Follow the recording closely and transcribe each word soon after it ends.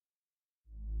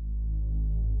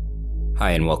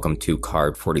Hi, and welcome to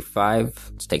Card 45.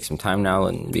 Let's take some time now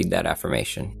and read that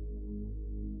affirmation.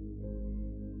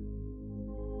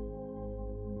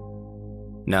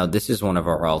 Now, this is one of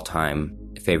our all-time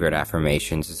favorite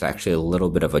affirmations. It's actually a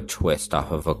little bit of a twist off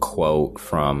of a quote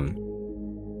from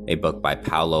a book by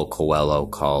Paulo Coelho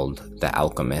called The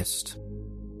Alchemist.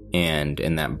 And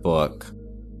in that book,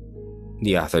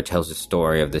 the author tells a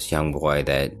story of this young boy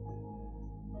that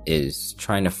is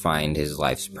trying to find his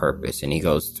life's purpose, and he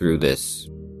goes through this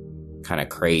kind of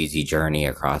crazy journey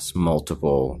across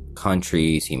multiple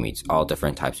countries. He meets all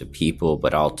different types of people,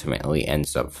 but ultimately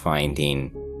ends up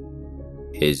finding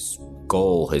his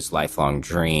goal, his lifelong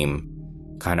dream,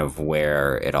 kind of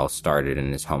where it all started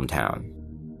in his hometown.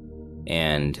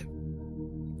 And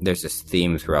there's this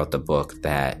theme throughout the book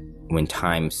that when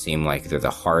times seem like they're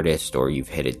the hardest or you've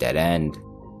hit a dead end,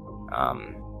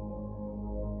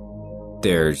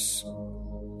 there's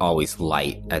always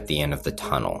light at the end of the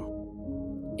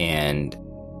tunnel. And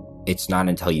it's not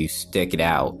until you stick it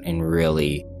out and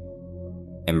really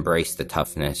embrace the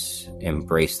toughness,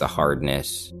 embrace the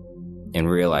hardness,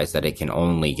 and realize that it can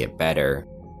only get better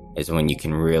is when you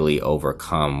can really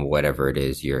overcome whatever it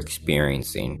is you're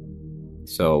experiencing.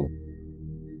 So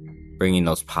bringing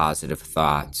those positive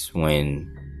thoughts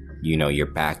when you know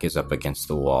your back is up against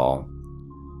the wall,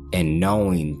 and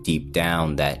knowing deep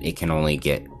down that it can only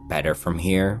get better from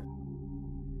here,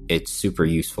 it's super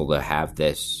useful to have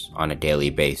this on a daily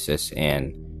basis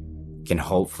and can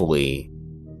hopefully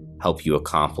help you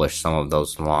accomplish some of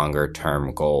those longer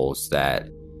term goals that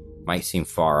might seem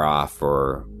far off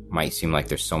or might seem like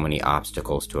there's so many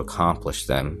obstacles to accomplish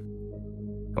them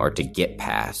or to get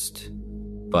past.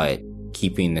 But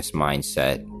keeping this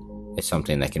mindset is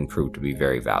something that can prove to be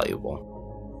very valuable.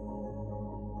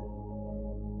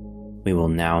 We will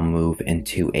now move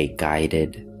into a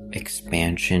guided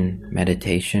expansion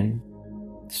meditation.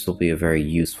 This will be a very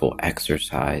useful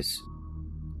exercise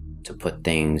to put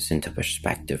things into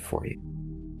perspective for you.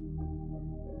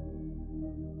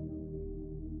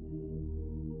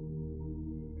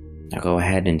 Now go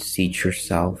ahead and seat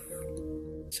yourself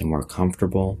somewhere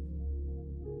comfortable.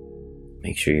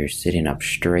 Make sure you're sitting up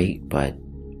straight but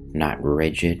not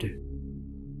rigid.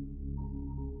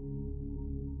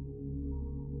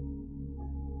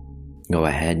 Go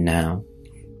ahead now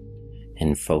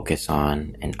and focus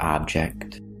on an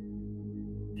object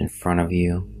in front of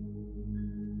you.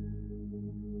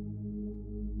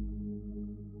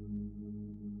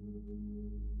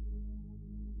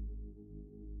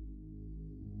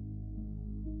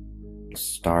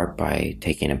 Start by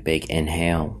taking a big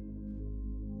inhale.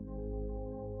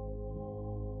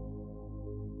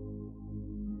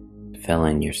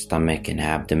 Filling your stomach and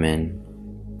abdomen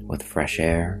with fresh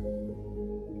air.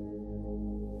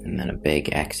 And then a big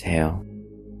exhale.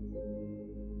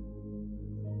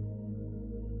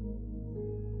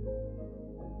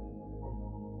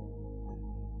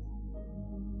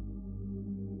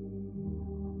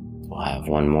 We'll have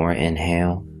one more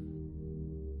inhale.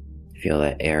 Feel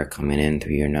that air coming in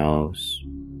through your nose,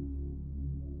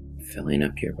 filling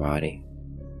up your body.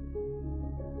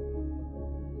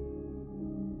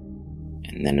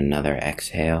 And then another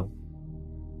exhale.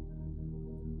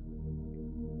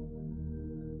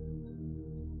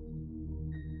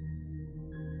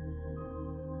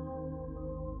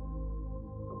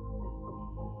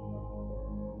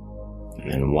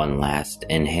 And then one last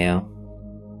inhale.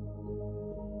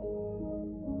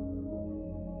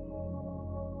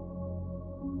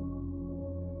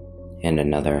 And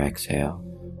another exhale.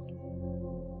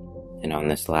 And on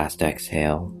this last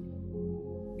exhale,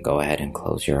 go ahead and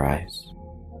close your eyes.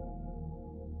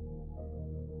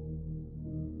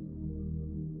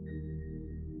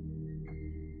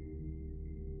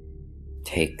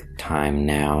 Take time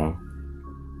now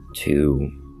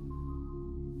to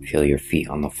feel your feet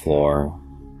on the floor.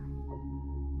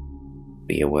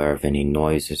 Be aware of any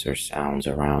noises or sounds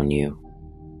around you.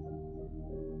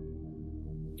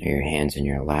 Your hands in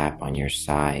your lap on your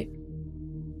side.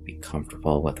 Be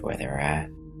comfortable with where they're at.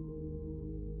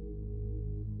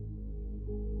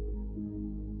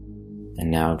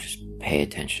 And now just pay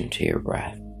attention to your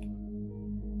breath.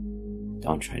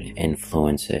 Don't try to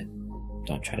influence it.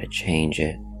 Don't try to change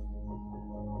it.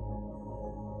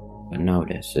 But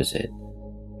notice, is it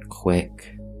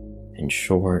quick and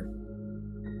short?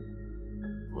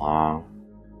 Long?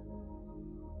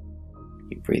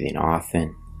 You breathing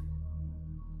often?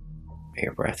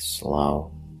 Your breath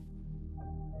slow.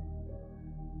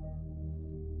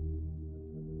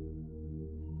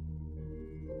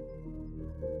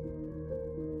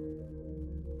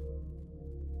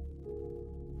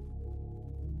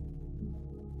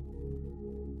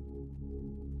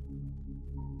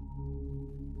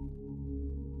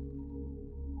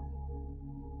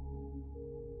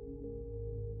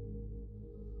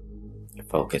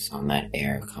 Focus on that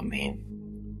air coming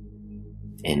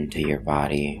into your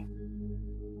body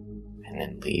and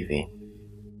then leaving.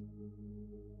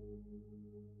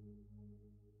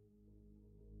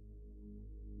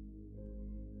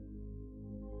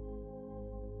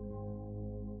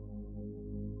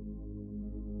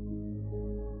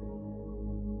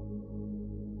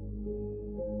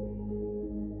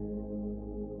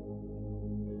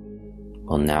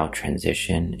 We'll now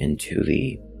transition into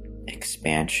the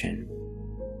expansion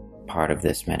part of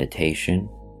this meditation,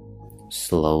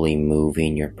 slowly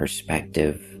moving your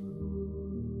perspective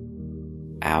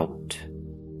out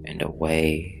and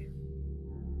away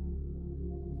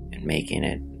and making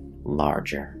it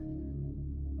larger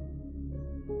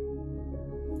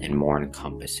and more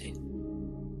encompassing.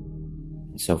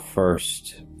 And so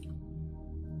first,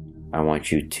 I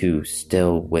want you to,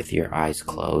 still with your eyes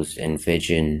closed,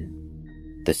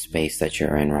 envision the space that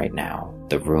you're in right now,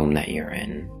 the room that you're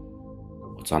in,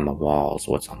 what's on the walls,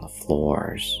 what's on the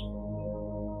floors,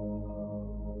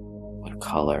 what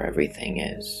color everything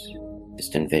is.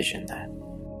 Just envision that.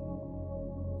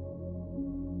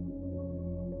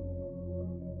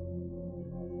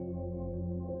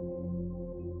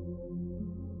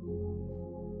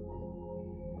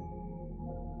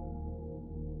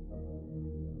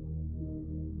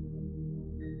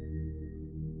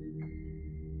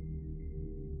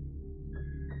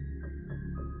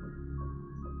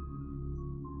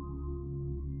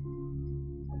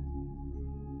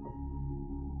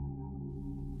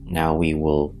 Now we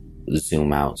will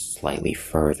zoom out slightly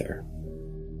further.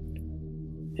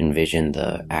 Envision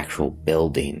the actual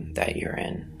building that you're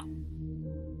in.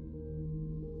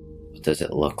 What does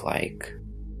it look like?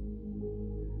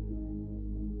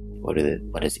 What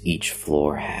does each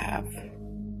floor have?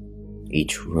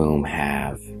 Each room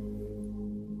have?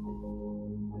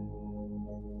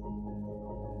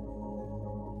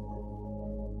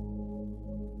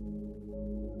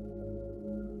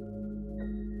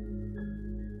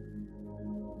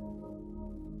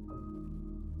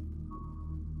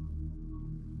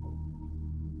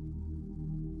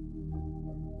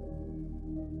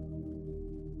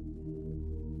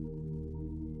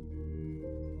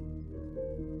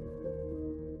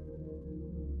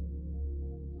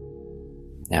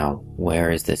 Now,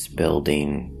 where is this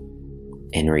building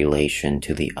in relation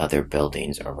to the other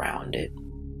buildings around it?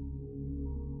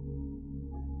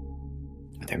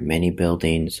 Are there many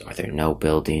buildings? Are there no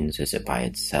buildings? Is it by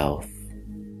itself?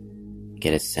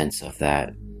 Get a sense of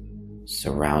that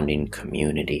surrounding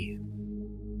community.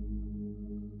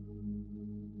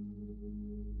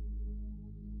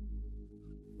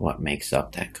 What makes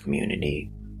up that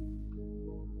community?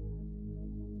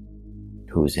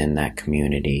 Who's in that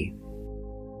community?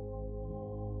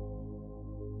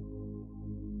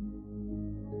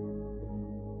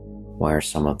 Where are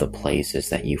some of the places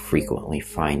that you frequently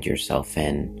find yourself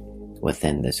in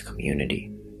within this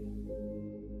community?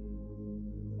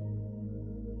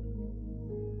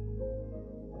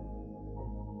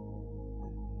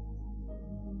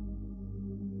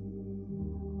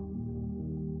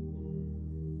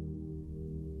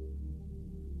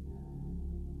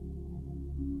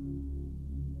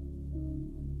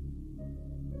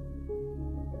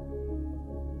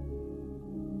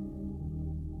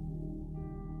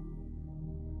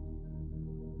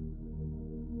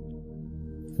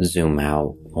 Zoom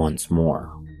out once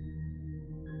more.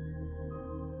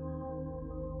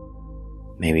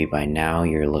 Maybe by now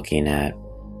you're looking at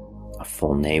a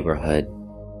full neighborhood.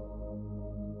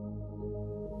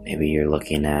 Maybe you're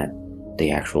looking at the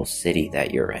actual city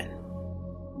that you're in.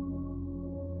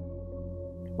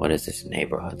 What is this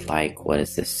neighborhood like? What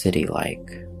is this city like?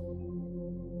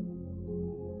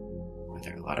 Are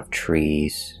there a lot of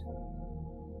trees?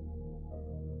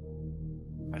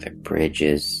 Are there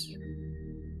bridges?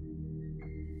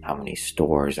 How many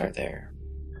stores are there?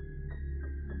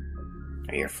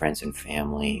 Are your friends and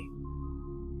family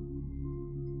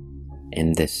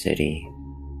in this city?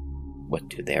 What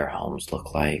do their homes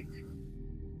look like?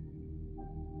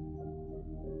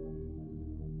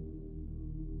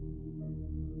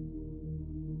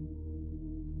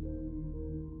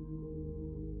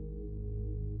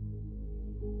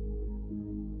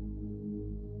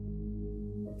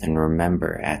 And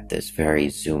remember, at this very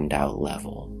zoomed out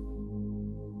level,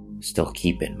 still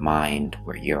keep in mind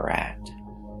where you're at,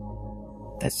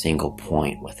 that single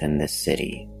point within this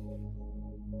city,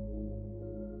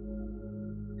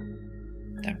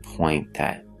 that point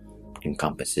that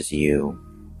encompasses you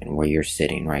and where you're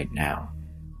sitting right now.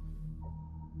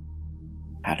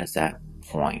 How does that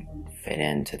point fit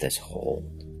into this whole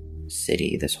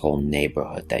city, this whole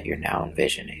neighborhood that you're now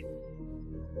envisioning?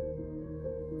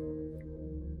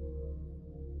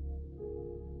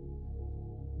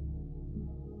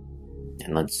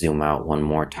 And let's zoom out one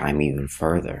more time even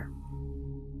further.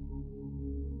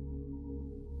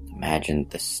 Imagine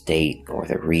the state or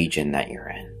the region that you're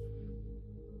in.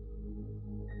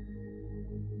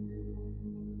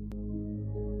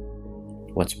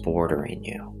 What's bordering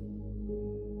you?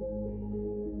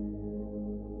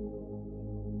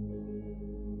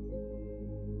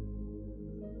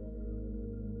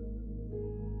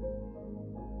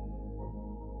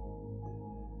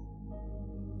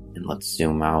 And let's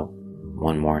zoom out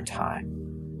one more time.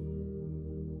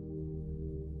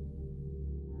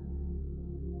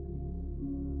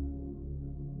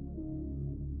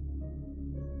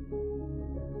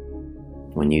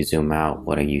 When you zoom out,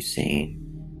 what are you seeing?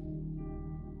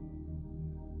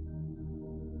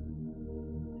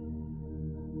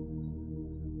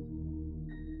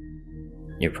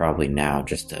 You're probably now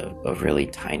just a really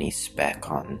tiny speck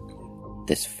on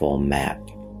this full map.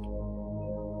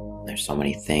 There's so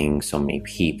many things, so many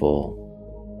people,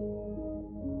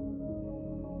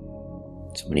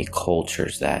 so many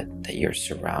cultures that you're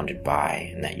surrounded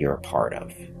by and that you're a part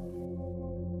of.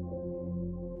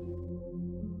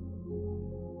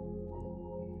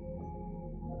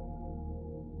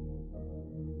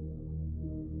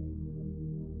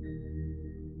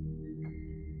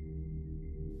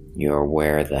 You're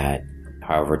aware that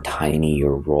however tiny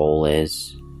your role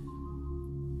is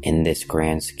in this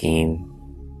grand scheme,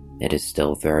 it is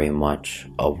still very much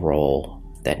a role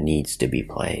that needs to be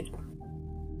played.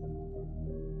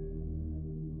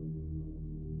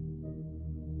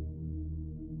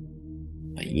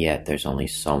 But yet there's only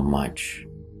so much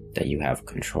that you have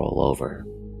control over,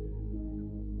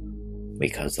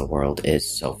 because the world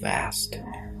is so vast.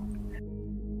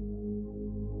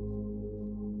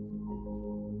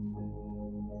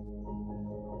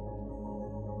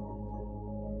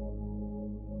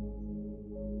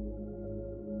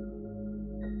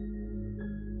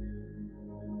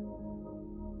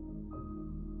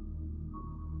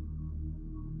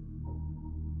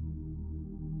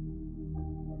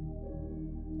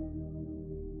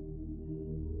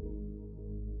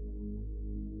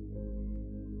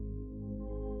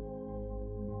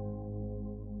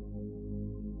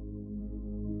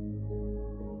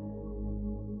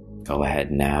 Go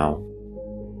ahead now,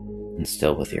 and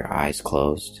still with your eyes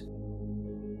closed,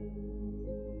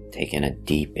 take in a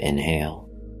deep inhale,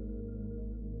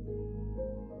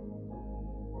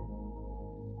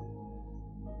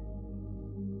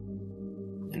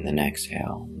 and then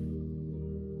exhale.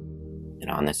 And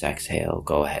on this exhale,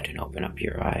 go ahead and open up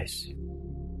your eyes.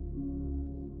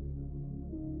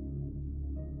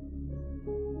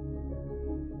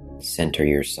 Center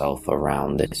yourself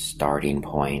around this starting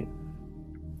point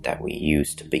that we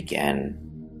used to begin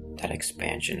that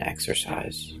expansion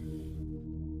exercise.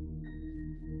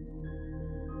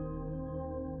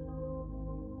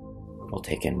 We'll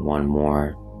take in one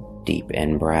more deep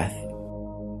in breath.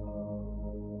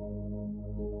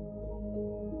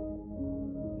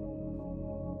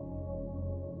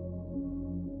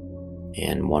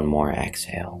 And one more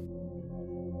exhale.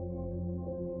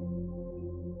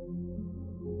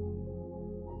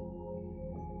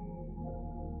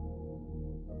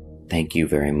 Thank you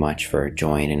very much for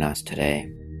joining us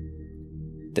today.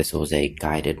 This was a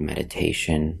guided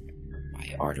meditation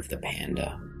by Art of the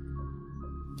Panda.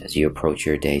 As you approach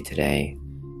your day today,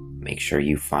 make sure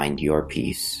you find your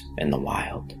peace in the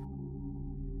wild.